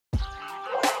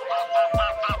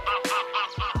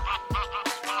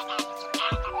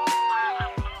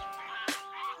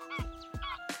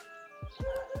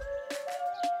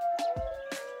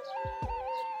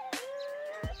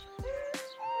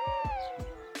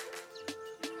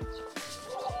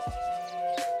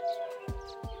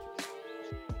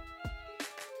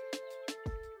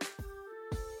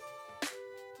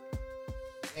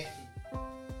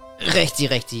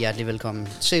Rigtig, rigtig hjertelig velkommen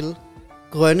til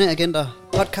Grønne Agenter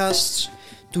podcast.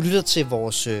 Du lytter til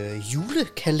vores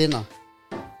julekalender,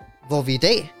 hvor vi i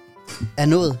dag er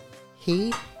nået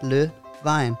hele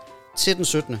vejen til den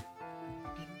 17.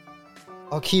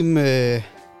 Og Kim,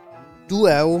 du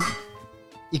er jo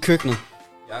i køkkenet.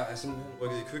 Jeg er simpelthen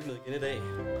rykket i køkkenet igen i dag.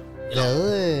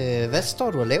 Hvad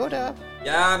står du og laver deroppe?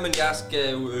 Ja, men jeg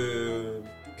skal jo...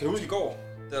 kan du huske i går,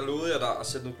 der lovede jeg dig at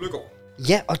sætte noget gløgg over?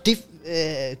 Ja, og det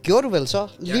gjorde du vel så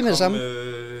lige med det samme?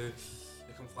 Jeg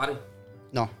kom fra det.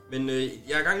 Nå. Men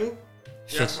jeg er i gang nu.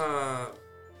 Fedt. Jeg har...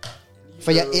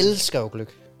 For jeg elsker jo gløgg.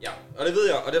 Ja, og det ved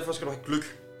jeg, og derfor skal du have gløgg.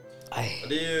 Ej. Og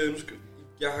det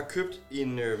jeg har købt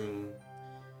en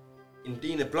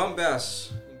del af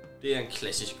Blombergs. Det er en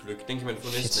klassisk gløgg. Den kan man få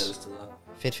næsten alle steder.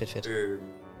 Fedt.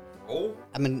 Og...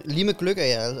 Jamen, lige med gløgg er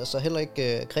jeg altså heller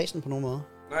ikke kredsen på nogen måde.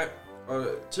 Nej, og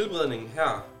tilberedningen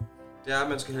her, det er, at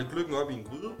man skal hælde gløggen op i en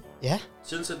gryde. Ja.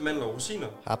 Tilsætte mandler og rosiner.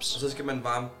 Haps. Og så skal man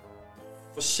varme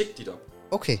forsigtigt op.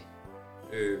 Okay.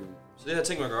 Så det har jeg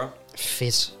tænkt mig at gøre.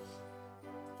 Fedt.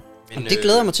 Men, jamen, det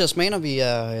glæder jeg mig til at smage,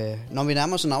 når vi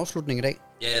nærmer os en afslutning i dag.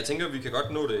 Ja, jeg tænker, vi kan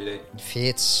godt nå det i dag.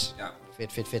 Fedt. Ja.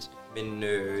 Fedt. Men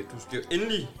du skal jo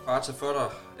endelig bare tage for dig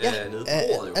nede på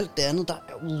bordet, jo. Alt det andet, der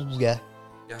ja.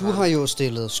 Du har jo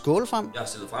stillet skål frem. Jeg har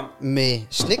stillet frem. Med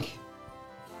slik.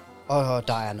 Og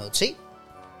der er noget te.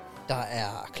 Der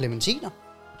er clementiner.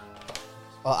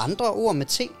 Og andre ord med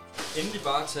te. Endelig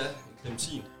bare tage en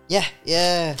clementin. Ja.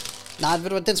 Nej, ved du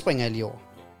hvad, den springer jeg lige over.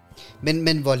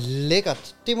 Men hvor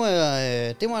lækkert. Det må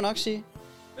jeg nok sige.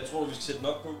 Hvad tror du, vi skal sætte den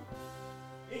op på?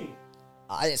 En?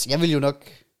 Ej, altså jeg vil jo nok...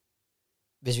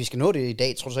 Hvis vi skal nå det i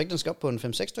dag, tror du så ikke, den skal op på en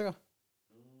 5-6 stykker?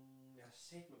 Jeg er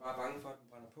sæt bare bange for, at den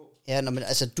brænder på. Ja, men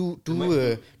altså,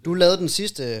 du lavede den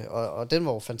sidste, og den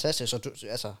var jo fantastisk. Så du,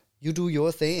 altså, you do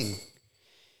your thing. Jeg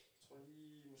tror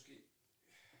lige måske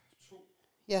 2.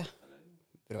 Ja.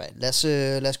 Ved du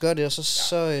hvad, lad os gøre det, og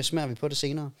så smager vi på det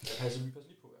senere. Vi passer lige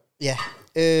på, ja.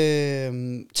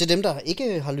 Til dem, der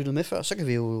ikke har lyttet med før, så kan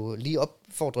vi jo lige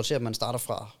opfordre til, at man starter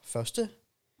fra første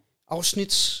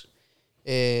afsnit.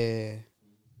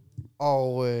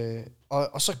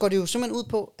 Og så går det jo simpelthen ud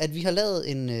på, at vi har lavet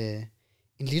en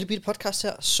lille bitte podcast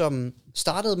her, som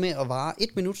startede med at vare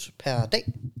 1 minut per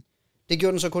dag. Det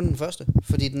gjorde den så kun den første,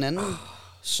 fordi den anden,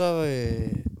 så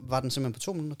var den simpelthen på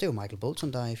 2 minutter. Det er jo Michael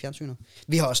Bolton, der er i fjernsynet.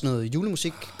 Vi har også noget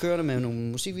julemusik kørende med nogle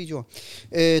musikvideoer.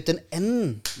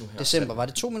 Den 2. december var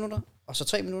det 2 minutter, og så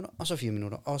 3 minutter, og så 4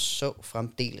 minutter, og så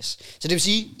fremdeles. Så det vil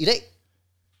sige, i dag,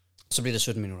 så bliver det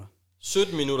 17 minutter.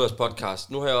 17 minutters podcast.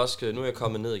 Nu er jeg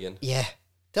kommet ned igen. Ja,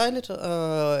 dejligt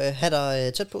at have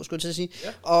dig tæt på, skulle jeg til at sige.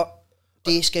 Ja. Og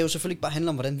det skal jo selvfølgelig ikke bare handle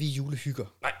om, hvordan vi julehygger.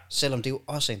 Nej. Selvom det jo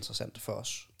også er interessant for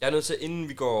os. Jeg er nødt til, inden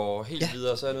vi går helt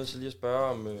videre, så er jeg nødt til lige at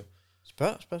spørge om...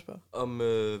 Spørg. Om,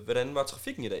 hvordan var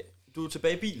trafikken i dag? Du er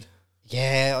tilbage i bil.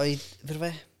 Ja, og ved du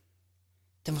hvad?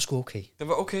 Den var sgu okay. Den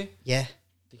var okay? Ja.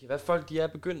 Det kan være, at folk de er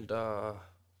begyndt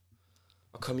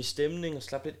at komme i stemning og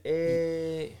slappe lidt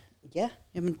af... Ja,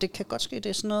 jamen det kan godt ske, det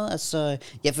er sådan noget, altså,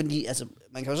 ja, fordi, altså,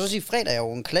 man kan jo så sige, at fredag er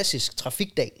jo en klassisk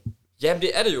trafikdag. Jamen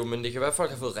det er det jo, men det kan være, at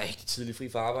folk har fået rigtig tidligt fri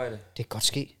fra arbejde. Det kan godt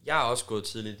ske. Jeg har også gået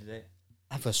tidligt i dag.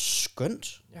 Ej, hvor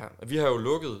skønt. Ja, og vi har jo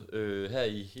lukket her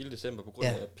i hele december på grund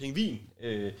af pingvin.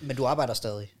 Men du arbejder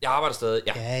stadig? Jeg arbejder stadig,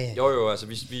 ja. Ja. Jo, altså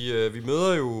vi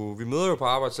møder jo på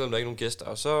arbejde, selvom der ikke er nogen gæster,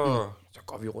 og så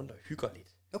går vi rundt og hygger lidt.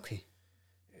 Okay.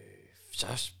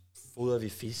 Så fodrer vi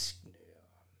fisk.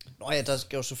 Nå ja, der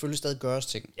skal jo selvfølgelig stadig gøres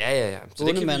ting. Ja. Så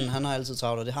Bondemanden, han har altid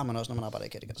travlt, og det har man også, når man arbejder i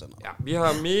Kattegat Center. Ja, vi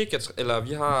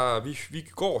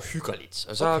går og hygger lidt.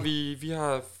 Og så har vi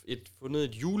har fundet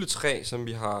et juletræ, som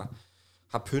vi har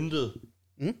pyntet,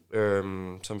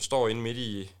 som står inde midt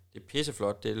i, det er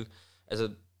pisseflot. Det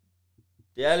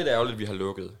er lidt ærgerligt, vi har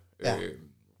lukket. Ja.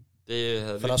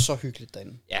 For der er så hyggeligt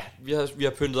derinde. Ja, vi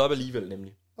har pyntet op alligevel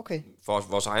nemlig. Okay. For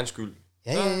vores egen skyld.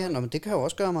 Ja. Nå, men det kan jo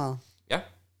også gøre meget. Ja.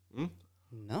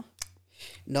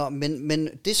 Nå,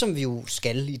 men det som vi jo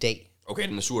skal i dag. Okay,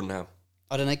 den er sur, den her.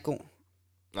 Og den er ikke god.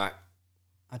 Nej.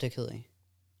 Det er ked af.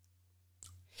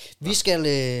 Vi skal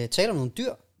tale om nogle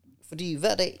dyr. Fordi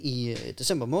hver dag i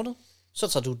december måned, så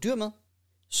tager du dyr med,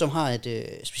 som har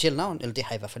et specielt navn. Eller det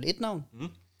har i hvert fald et navn.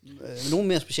 Nogle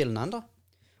mere specielle end andre.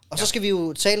 Og så skal vi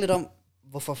jo tale lidt om,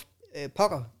 hvorfor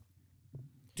pokker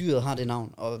dyret har det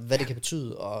navn. Og hvad det kan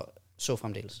betyde, og så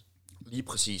fremdeles. Lige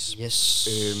præcis. Yes.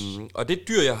 Og det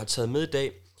dyr, jeg har taget med i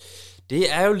dag,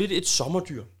 det er jo lidt et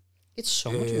sommerdyr. Et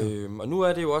sommerdyr? Og nu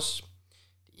er det jo også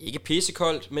ikke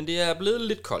pissekoldt, men det er blevet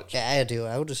lidt koldt. Ja, det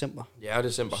er jo december. Ja,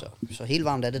 december. Så helt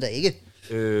varmt er det da ikke.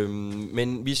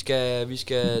 Men vi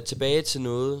skal tilbage til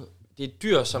noget. Det er et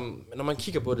dyr, som når man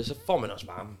kigger på det, så får man også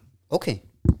varme. Okay.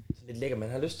 lidt lækker. Man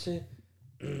har lyst til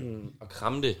at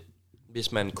kramme det,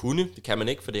 hvis man kunne. Det kan man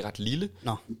ikke, for det er ret lille.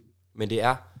 Nå. Men det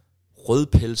er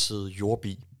rødpelset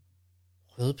jordbi.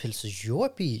 Rødpelset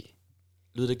jordbi?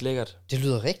 Lyder det ikke lækkert? Det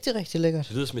lyder rigtig, rigtig lækkert.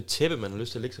 Det lyder som et tæppe, man har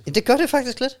lyst til at lægge sig på. Ja, det gør det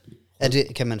faktisk lidt.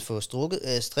 Kan man få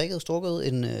strukket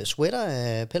en sweater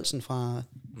af pelsen fra...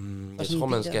 Jeg tror,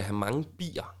 man skal have mange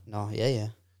bier. Nå, ja.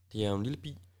 Det er jo en lille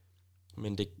bi.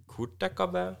 Men det kunne da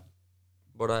godt være.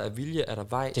 Hvor der er vilje, er der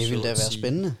vej. Det ville da være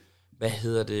spændende. Hvad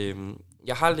hedder det?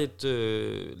 Jeg har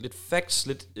lidt facts,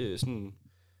 sådan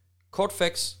kort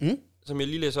facts, som jeg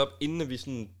lige læser op, inden vi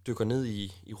sådan dykker ned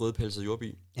i rødpelset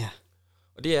jordbi. Ja.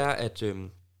 Og det er, at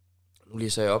nu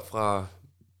læser jeg op fra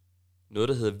noget,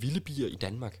 der hedder vilde bier i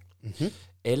Danmark. Mm-hmm.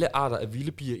 Alle arter af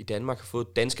vilde bier i Danmark har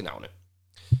fået danske navne.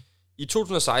 I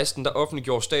 2016, der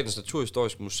offentliggjorde Statens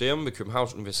Naturhistoriske Museum ved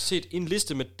Københavns Universitet en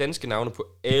liste med danske navne på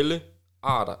alle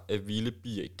arter af vilde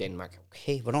bier i Danmark.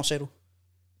 Okay, hvornår sagde du?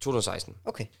 2016.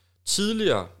 Okay.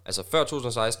 Tidligere, altså før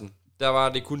 2016, der var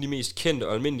det kun de mest kendte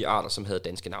og almindelige arter, som havde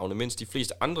danske navne, mens de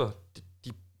fleste andre,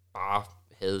 de bare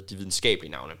havde de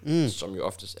videnskabelige navne, som jo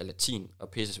oftest er latin og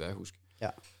pisse svært at huske. Ja.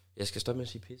 Jeg skal stoppe med at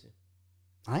sige pisse.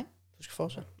 Nej, du skal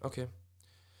fortsætte. Okay.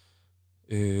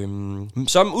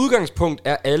 Som udgangspunkt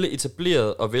er alle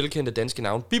etablerede og velkendte danske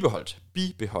navne bibeholdt.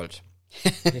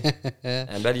 Ja,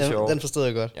 den forstod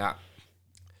jeg godt. Ja.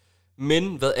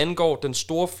 Men hvad angår den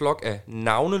store flok af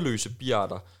navneløse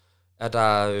biarter, er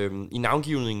der i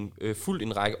navngivningen fuldt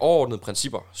en række overordnede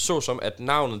principper, såsom at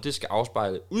navnet det skal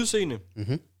afspejle udseende,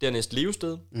 dernæst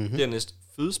levested, dernæst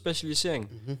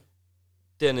fødespecialisering,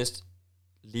 dernæst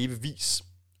levevis.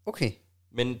 Okay.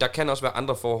 Men der kan også være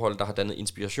andre forhold, der har dannet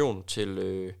inspiration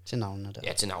til navnene der.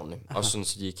 Ja, til navnene. Aha. Også sådan,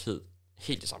 så de ikke hed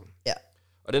helt det samme. Ja.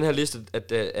 Og den her liste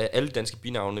af alle danske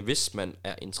binavne, hvis man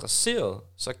er interesseret,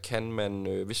 så kan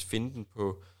man vist finde den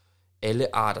på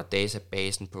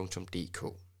allearterdatabasen.dk.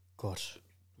 Godt.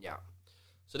 Ja.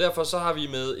 Så derfor så har vi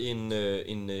med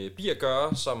en bi at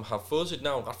gøre, som har fået sit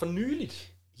navn ret for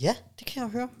nyligt. Ja, det kan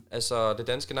jeg høre. Altså det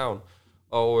danske navn.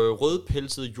 Og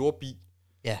rødpelset jordbi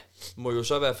må jo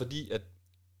så være fordi, at...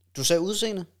 Du sagde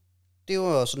udseende. Det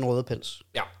var jo sådan en røde pels.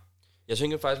 Ja. Jeg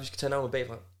tænker faktisk, at vi skal tage navnet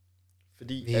bagfra.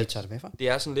 Fordi vi tager det med fra. Det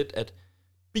er sådan lidt, at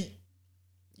bi...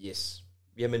 Yes.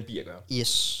 Vi har med en bi at gøre.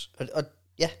 Yes. Og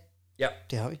ja,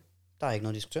 det har vi. Der er ikke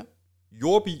noget at diskutere.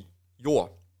 Jordbi,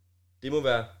 jord. Det må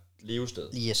være levested.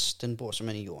 Yes, den bor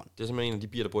simpelthen i jorden. Det er simpelthen en af de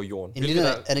bier, der bor i jorden. En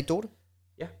lille anekdote.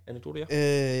 Ja, anekdote, ja.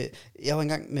 Jeg var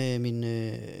engang med min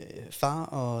far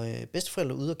og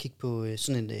bedsteforældre ude og kigge på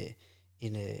sådan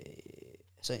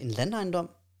en landejendom.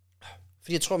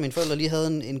 Fordi jeg tror, at mine forældre lige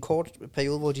havde en kort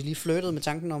periode, hvor de lige flyttede med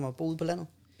tanken om at bo ude på landet.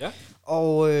 Ja.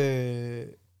 Og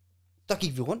der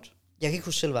gik vi rundt. Jeg kan ikke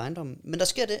huske selve ejendommen. Men der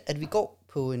sker det, at vi går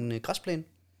på en græsplæne.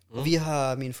 Og vi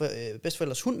har mine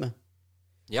bedsteforældres hund med.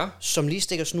 Ja. Som lige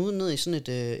stikker snuden ned i sådan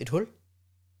et hul.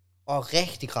 Og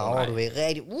rigtig graver, du ved.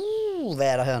 Rigtig,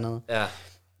 hvad er der hernede? Ja.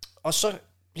 Og så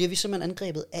bliver vi simpelthen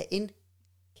angrebet af en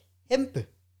kæmpe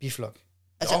biflok.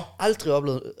 Altså, jeg har aldrig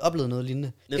oplevet noget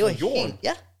lignende. Det var jorden?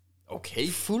 Ja. Okay.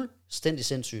 Fuldstændig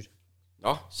sindssygt.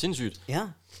 Nå, sindssygt. Ja.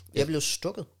 Jeg blev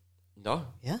stukket. Nå.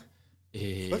 Ja.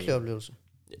 Frygtelig oplevelse.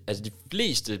 Altså, de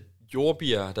fleste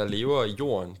jordbier, der lever i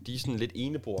jorden, de er sådan lidt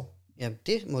enebor. Ja,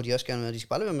 det må de også gerne være. De skal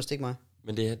bare lade være med at stikke mig.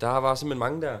 Men der var simpelthen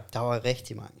mange der. Der var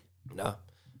rigtig mange. Nå.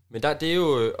 Men det er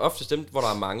jo ofte stemt, hvor der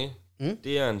er mange.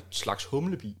 Det er en slags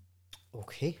humlebi.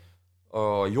 Okay.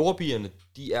 Og jordbierne,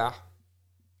 de er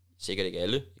sikkert ikke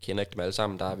alle. Jeg kender ikke dem alle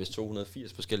sammen. Der er vist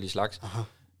 280 forskellige slags. Aha.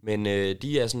 Men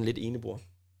de er sådan lidt enebor.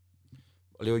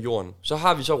 Og lever i jorden. Så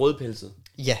har vi så rødpelset.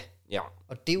 Ja. Ja.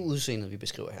 Og det er udseendet, vi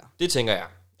beskriver her. Det tænker jeg.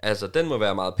 Altså, den må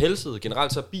være meget pelset.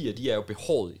 Generelt så bier, de er jo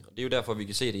behårede. Og det er jo derfor, vi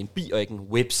kan se, at det er en bi og ikke en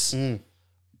whips.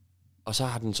 Og så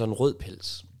har den sådan en rød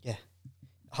pels. Ja.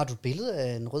 Har du et billede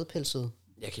af en rødpelset?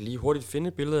 Jeg kan lige hurtigt finde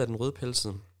et billede af den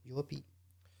rødpelsede. Jordbi.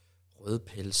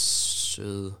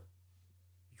 Rødpelset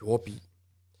jordbi.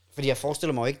 Fordi jeg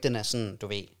forestiller mig jo ikke, den er sådan, du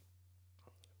ved.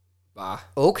 Hva?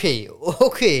 Okay.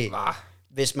 Hva?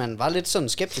 Hvis man var lidt sådan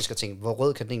skeptisk og tænkte, hvor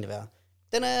rød kan den egentlig være?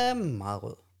 Den er meget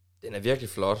rød. Den er virkelig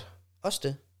flot. Også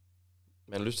det.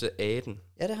 Man har lyst til at æde den.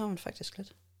 Ja, det har man faktisk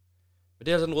lidt. Men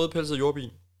det er altså den rødpelsede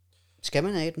jordbi. Skal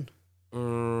man æde den?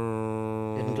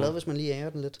 Er den glad, hvis man lige ærer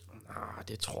den lidt? Nej,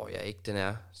 det tror jeg ikke, den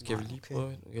er. Skal vi lige prøve?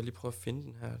 Jeg kan lige prøve at finde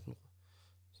den her.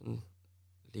 Sådan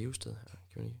levested her.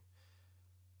 Kan lige...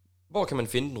 Hvor kan man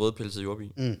finde den rødpelsede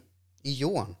jordbi? I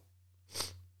jorden.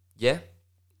 Ja.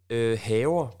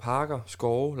 Haver, parker,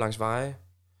 skove, langs veje.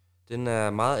 Det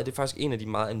er faktisk en af de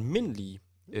meget almindelige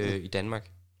i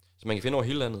Danmark. Så man kan finde over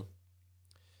hele landet.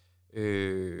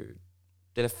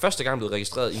 Den er første gang blevet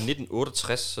registreret i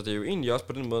 1968, så det er jo egentlig også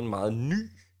på den måde en meget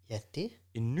ny. Ja,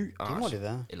 En ny art. det må det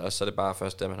være. Eller også så er det bare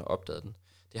først, da man har opdaget den.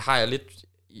 Det har jeg lidt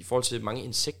i forhold til mange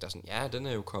insekter. Sådan, ja, den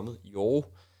er jo kommet. Jo,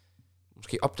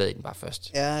 måske opdagede den bare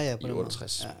først. Ja, på i den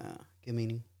 68. måde. Ja, giver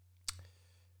mening.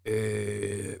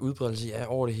 Udbredelse, ja,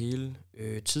 over det hele.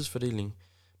 Tidsfordeling.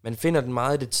 Man finder den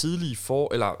meget i det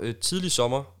tidlige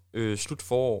sommer, slut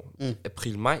forår,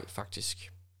 april-maj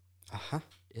faktisk. Aha.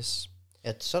 Yes.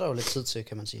 Ja, så er der jo lidt tid til,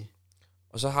 kan man sige.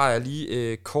 Og så har jeg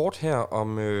lige kort her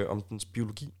om dens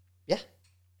biologi. Ja.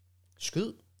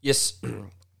 Skyd. Yes.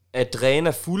 Adrena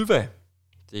fulva,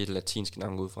 det er et latinsk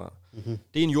navn ud fra. Mm-hmm.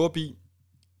 Det er en jordbi,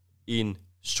 en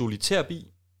solitær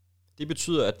bi. Det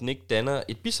betyder, at den ikke danner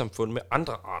et bisamfund med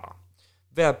andre arter.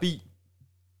 Hver bi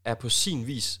er på sin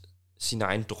vis sin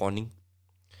egen dronning.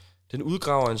 Den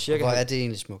udgraver en cirka... Hvor er det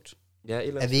egentlig smukt? Ja,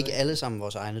 er vi ikke alle sammen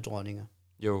vores egne dronninger?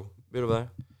 Jo, ved du hvad?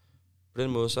 På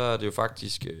den måde, så er det jo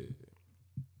faktisk...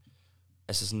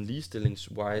 altså sådan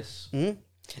ligestillingswise. Mm.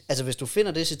 Altså, hvis du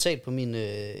finder det citat på min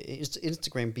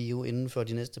Instagram-bio inden for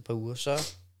de næste par uger,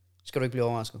 så skal du ikke blive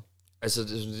overrasket. Altså,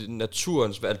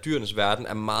 dyrenes verden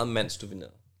er meget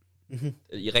mandsdomineret. Mm-hmm.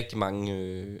 I rigtig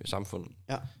mange samfund.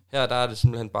 Ja. Her der er det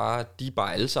simpelthen bare, de er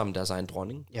bare alle sammen deres egen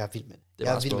dronning. Jeg er vild med det.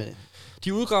 Jeg er vild med det.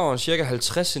 De udgraver en cirka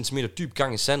 50 cm dyb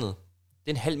gang i sandet.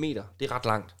 Det er en halv meter. Det er ret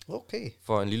langt. Okay.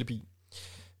 For en lille bi.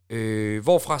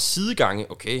 Hvorfra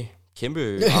sidegange, okay,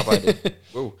 kæmpe arbejde,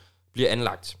 bliver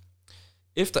anlagt.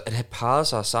 Efter at have parret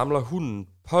sig, samler hunden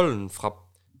pollen fra...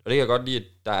 Og det kan jeg godt lide, at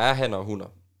der er hanner og hunder.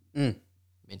 Mm.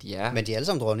 Men de er alle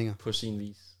sammen dronninger. På sin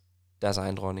vis. Deres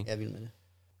egen dronning. Jeg er vild med det.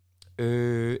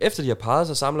 Efter de har parret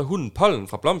sig, samler hunden pollen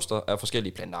fra blomster af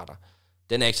forskellige plantarter.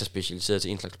 Den er ikke så specialiseret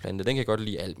til en slags plante. Den kan godt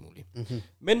lide alt muligt. Mm-hmm.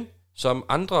 Men som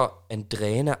andre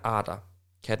Andrena-arter,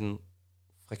 kan den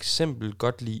for eksempel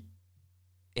godt lide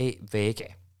A. vaga.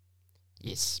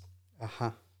 Yes. Aha.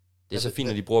 Det er så fint,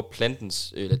 at de bruger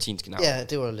plantens latinske navn. Ja,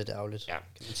 det var lidt ærgerligt, kan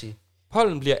man sige.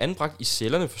 Pollen bliver anbragt i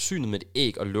cellerne forsynet med et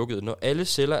æg og lukket, når alle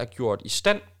celler er gjort i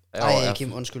stand.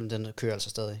 Kim, undskyld, den kører altså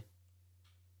stadig.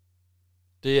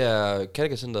 Det er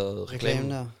Kattegat-centeret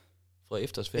reklamen der. Fra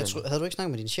efterårsferien. Havde du ikke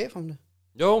snakket med din chef om det?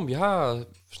 Jo, vi har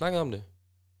snakket om det.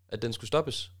 At den skulle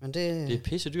stoppes. Men det er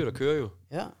pisse dyrt at køre jo.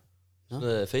 Ja. Sådan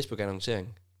noget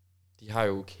Facebook-annoncering. De har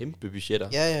jo kæmpe budgetter.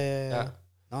 Ja.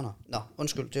 Nå,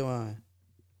 undskyld, det var...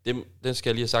 Den skal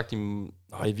jeg lige have sagt i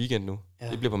weekend nu.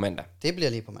 Ja. Det bliver på mandag. Det bliver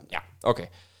lige på mandag. Ja, okay.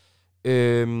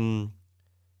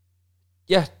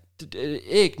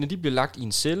 Æggene de bliver lagt i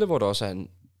en celle, hvor der også er en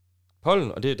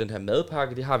pollen, og det er den her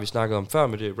madpakke, det har vi snakket om før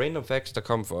med det Random Facts, der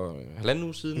kom for 1,5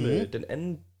 uge siden med den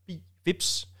anden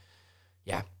Vips.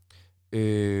 Ja.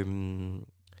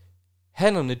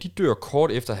 Hannerne, de dør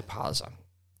kort efter at have parret sig.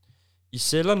 I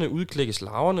cellerne udklækkes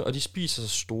larverne, og de spiser sig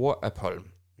store af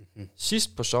pollen. Mm-hmm.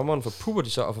 Sidst på sommeren forpupper de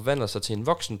sig og forvandler sig til en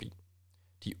voksen bi.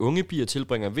 De unge bier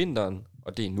tilbringer vinteren,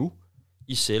 og det er nu,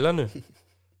 i cellerne,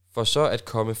 for så at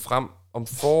komme frem om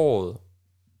foråret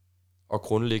og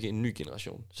grundlægge en ny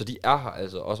generation. Så de er her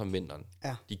altså også om vinteren.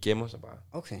 Ja. De gemmer sig bare.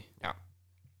 Okay. Ja.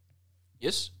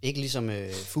 Yes. Ikke ligesom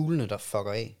fuglene, der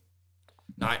fucker af.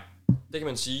 Nej, det kan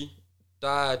man sige.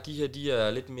 Der er de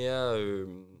er lidt mere,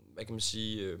 hvad kan man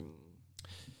sige,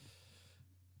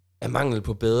 af mangel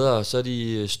på bedre, så er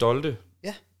de stolte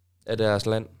af deres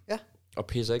land. Ja. Og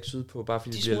pisser ikke sydpå, bare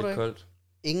fordi det bliver lidt koldt.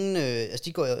 Ingen,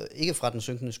 de går ikke fra den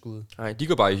synkende skud. Nej, de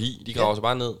går bare i hi. De graver sig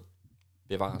bare ned.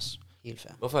 Bevares. Helt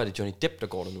fair. Hvorfor er det Johnny Depp, der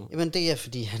går der nu? Jamen, det er,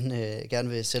 fordi han gerne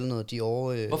vil sælge noget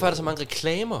Dior. Hvorfor er der så mange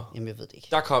reklamer? Jamen, jeg ved det ikke.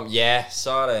 Der kom,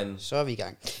 sådan. Så er vi i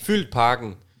gang. Fyldt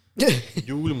parken.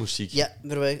 Julemusik. Ja,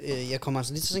 ved du hvad, jeg kommer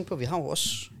altså lige til at tænke på, at vi har jo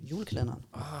også julekalenderen.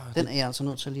 Den er jeg altså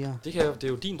nødt til lige at... Det er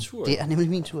jo din tur. Det er nemlig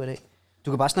min tur i dag.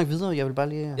 Du kan bare snakke videre, jeg vil bare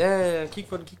lige... Ja, kig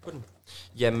på den.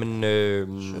 Jamen,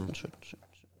 17.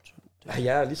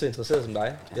 Jeg er lige så interesseret som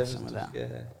dig. Jeg synes,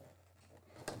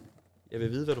 jeg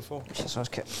vil vide, hvad du får. Hvis jeg så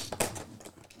også kan...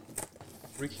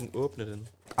 Freaking åbne den.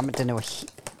 Jamen, den er jo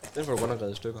den får du godt nok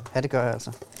reddet i stykker. Ja, det gør jeg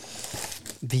altså.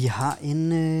 Vi har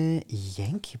en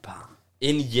Yankee bar.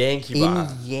 En Yankee bar?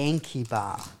 En Yankee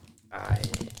bar.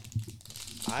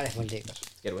 Ej, hvor lækkert.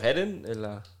 Skal du have den,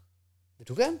 eller? Vil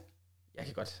du gerne? Jeg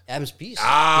kan godt. Ja, men spis.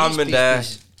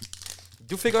 Spis.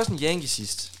 Du fik også en Yankee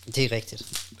sidst. Det er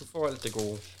rigtigt. Du får alt det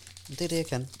gode. Det er det, jeg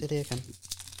kan.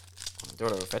 Det var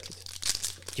da jo fattigt.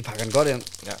 De pakker den godt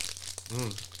ind. Ja.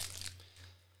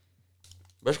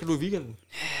 Hvad skal du i weekenden?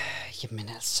 Jamen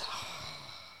altså...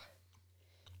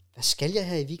 Hvad skal jeg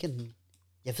her i weekenden?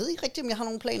 Jeg ved ikke rigtigt, om jeg har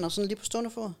nogle planer sådan lige på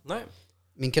stående for. Nej.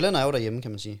 Min kalender er jo derhjemme,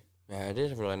 kan man sige. Ja, det er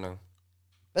selvfølgelig rigtig nok.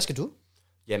 Hvad skal du?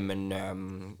 Jamen,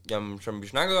 som vi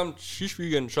snakkede om sidste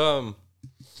weekend, så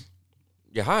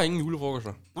Jeg har ingen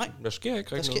julefrokoster. Nej. Der sker ikke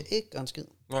Der rigtig sker noget. ikke en skid.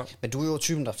 Nej. Men du er jo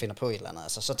typen, der finder på et eller andet.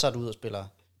 Altså, så tager du ud og spiller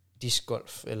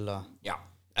discgolf, eller... Ja,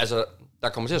 altså, der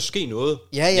kommer til at ske noget.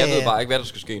 Ja, Jeg ved bare ikke, hvad der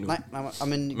skal ske nu. Nej,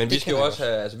 men vi skal jo også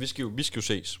have, altså, vi skal jo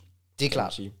ses. Det er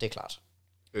klart, det er klart.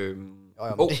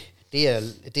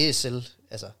 Det er selv,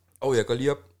 altså... jeg går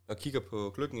lige op og kigger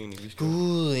på klokken egentlig. Vi skal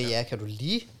Gud, ja, kan du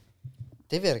lige...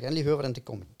 Det vil jeg da gerne lige høre, hvordan det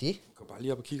går med det. Jeg går bare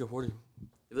lige op og kigger hurtigt.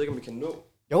 Jeg ved ikke, om vi kan nå.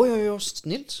 Jo,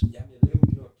 snilt. Jamen, jeg ved ikke, om vi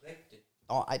kan nå at drikke det.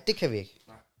 Ej, det kan vi ikke.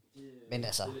 Nej. Men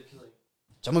altså, det er lidt ked af.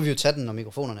 så må vi jo tage den, når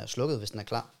mikrofonerne er slukket, hvis den er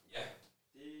klar. Ja.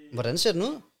 Hvordan ser den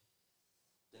ud?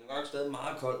 Den er nok stadig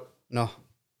meget kold. Nå. Det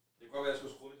kan godt være, at jeg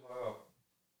skulle skrue lidt højere op.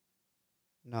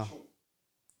 Nå.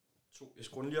 2. Jeg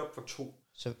skruer den lige op for 2.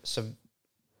 Så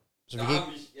vi ja,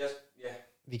 kan ikke...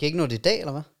 Vi kan ikke nå det i dag,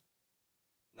 eller hvad?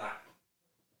 Nej.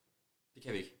 Det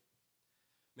kan vi ikke.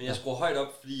 Men jeg skruer højt op,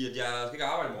 fordi at jeg skal ikke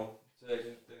arbejde i morgen. Så den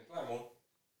er klar i morgen.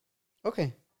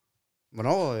 Okay.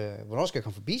 Hvornår skal jeg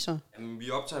komme forbi så? Jamen, vi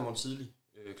optager i morgen tidlig.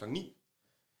 Klokken 9.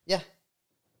 Ja.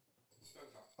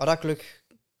 Og der er gløk.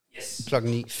 Yes.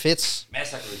 Klokken 9. Fedt.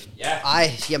 Masser af gløk. Ja. Ej,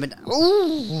 jamen...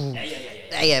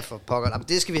 Ja, for pokker. Jamen,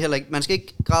 det skal vi heller ikke. Man skal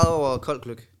ikke græde over kold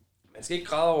gløk. Man skal ikke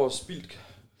græde over spildt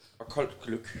og koldt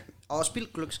gløk. Og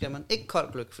spildt gløk skal man. Ikke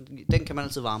kold gløk, for den kan man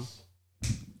altid varme.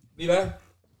 Ved I hvad?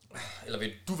 Eller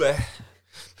ved du hvad?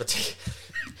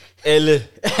 Alle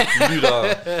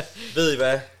lyttere. Ved I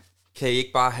hvad? Kan I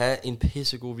ikke bare have en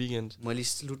pissegod weekend? Må jeg lige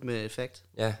slutte med et fakt?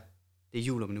 Ja. Det er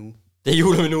jul om en uge. Det er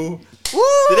jul om en uge. Det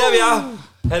er der, vi er.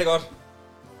 Ha' det godt.